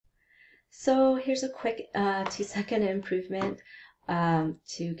So here's a quick 2-second improvement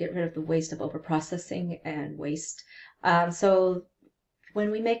to get rid of the waste of overprocessing and waste. So when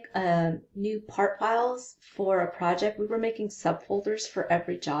we make new part files for a project, we were making subfolders for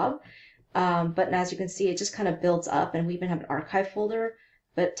every job. But as you can see, it just kind of builds up, and we even have an archive folder.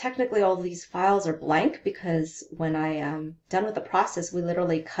 But technically, all these files are blank because when I am done with the process, we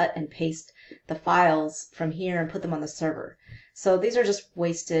literally cut and paste the files from here and put them on the server. So these are just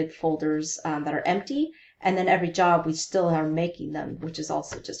wasted folders that are empty, and then every job we still are making them, which is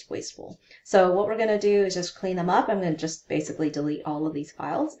also just wasteful. So what we're going to do is just clean them up. I'm going to just basically delete all of these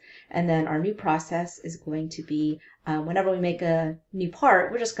files, and then our new process is going to be whenever we make a new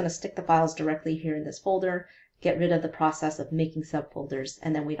part, we're just going to stick the files directly here in this folder, get rid of the process of making subfolders,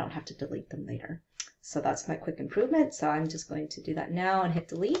 and then we don't have to delete them later. So that's my quick improvement. So I'm just going to do that now and hit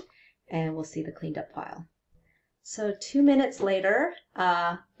delete, and we'll see the cleaned up file. So 2 minutes later,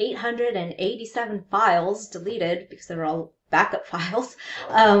 887 files deleted because they're all backup files.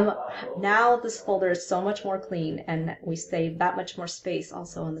 Now this folder is so much more clean, and we save that much more space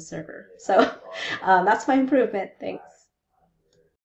also on the server. So that's my improvement. Thanks.